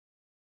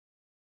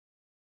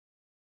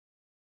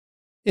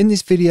In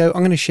this video,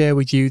 I'm going to share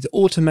with you the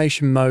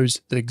automation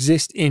modes that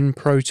exist in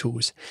Pro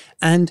Tools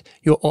and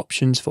your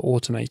options for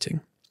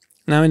automating.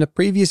 Now, in a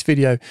previous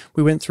video,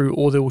 we went through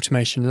all the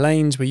automation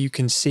lanes where you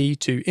can see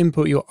to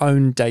input your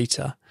own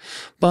data.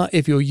 But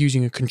if you're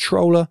using a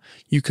controller,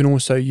 you can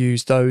also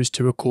use those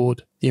to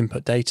record the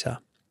input data.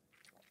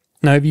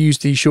 Now, if you use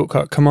the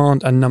shortcut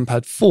Command and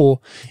Numpad 4,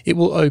 it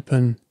will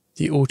open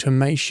the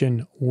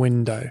automation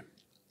window.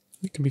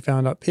 It can be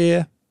found up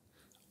here,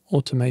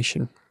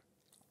 automation.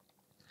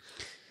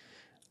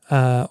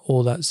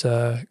 Or that's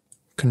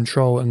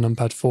Control and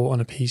Numpad 4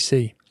 on a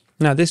PC.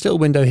 Now, this little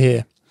window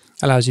here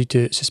allows you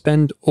to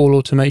suspend all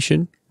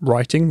automation,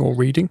 writing or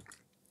reading.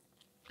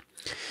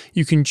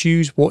 You can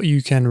choose what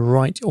you can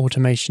write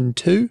automation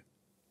to.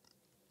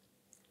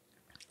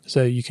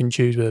 So you can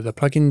choose whether the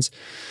plugins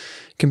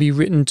can be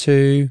written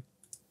to,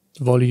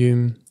 the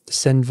volume, the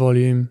send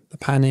volume, the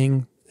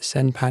panning, the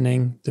send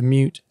panning, the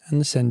mute, and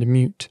the send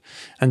mute.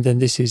 And then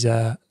this is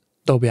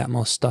Dolby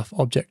Atmos stuff,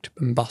 object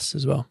and bus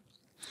as well.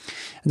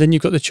 And then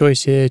you've got the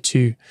choice here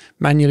to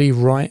manually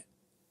write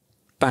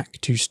back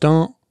to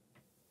start,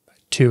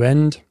 to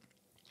end,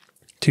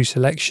 to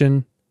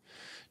selection,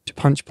 to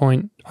punch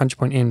point in, punch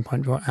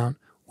point out.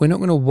 We're not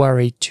going to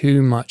worry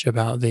too much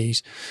about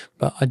these,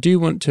 but I do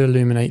want to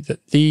illuminate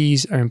that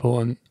these are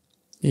important.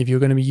 If you're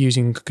going to be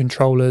using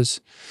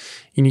controllers,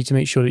 you need to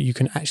make sure that you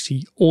can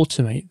actually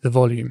automate the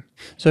volume.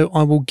 So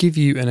I will give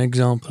you an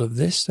example of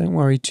this. Don't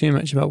worry too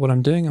much about what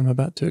I'm doing. I'm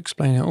about to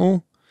explain it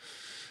all.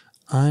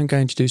 I'm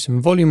going to do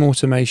some volume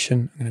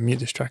automation. I'm going to mute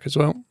this track as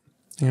well.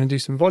 I'm going to do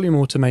some volume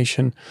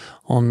automation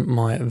on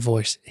my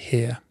voice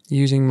here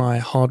using my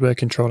hardware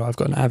controller. I've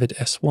got an Avid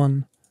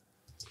S1.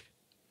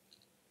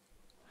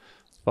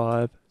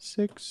 5,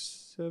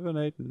 6, 7,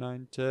 8,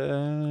 9,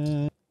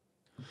 10.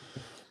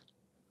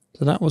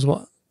 So that was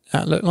what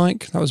that looked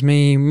like. That was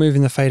me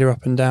moving the fader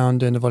up and down,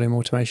 doing the volume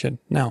automation.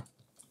 Now,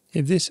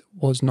 if this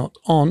was not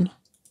on,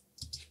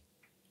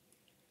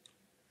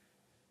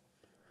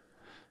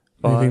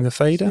 moving the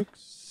fader, 6,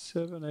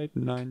 7, 8,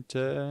 9,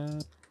 10.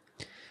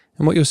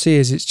 And what you'll see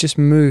is it's just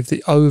moved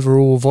the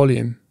overall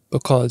volume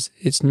because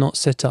it's not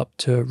set up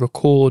to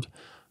record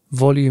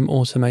volume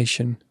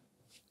automation.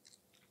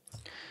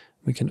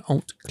 We can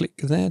alt click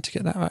there to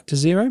get that back to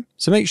 0.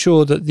 So make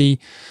sure that the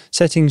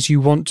settings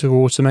you want to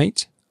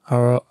automate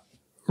are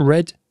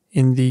red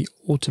in the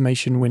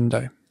automation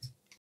window.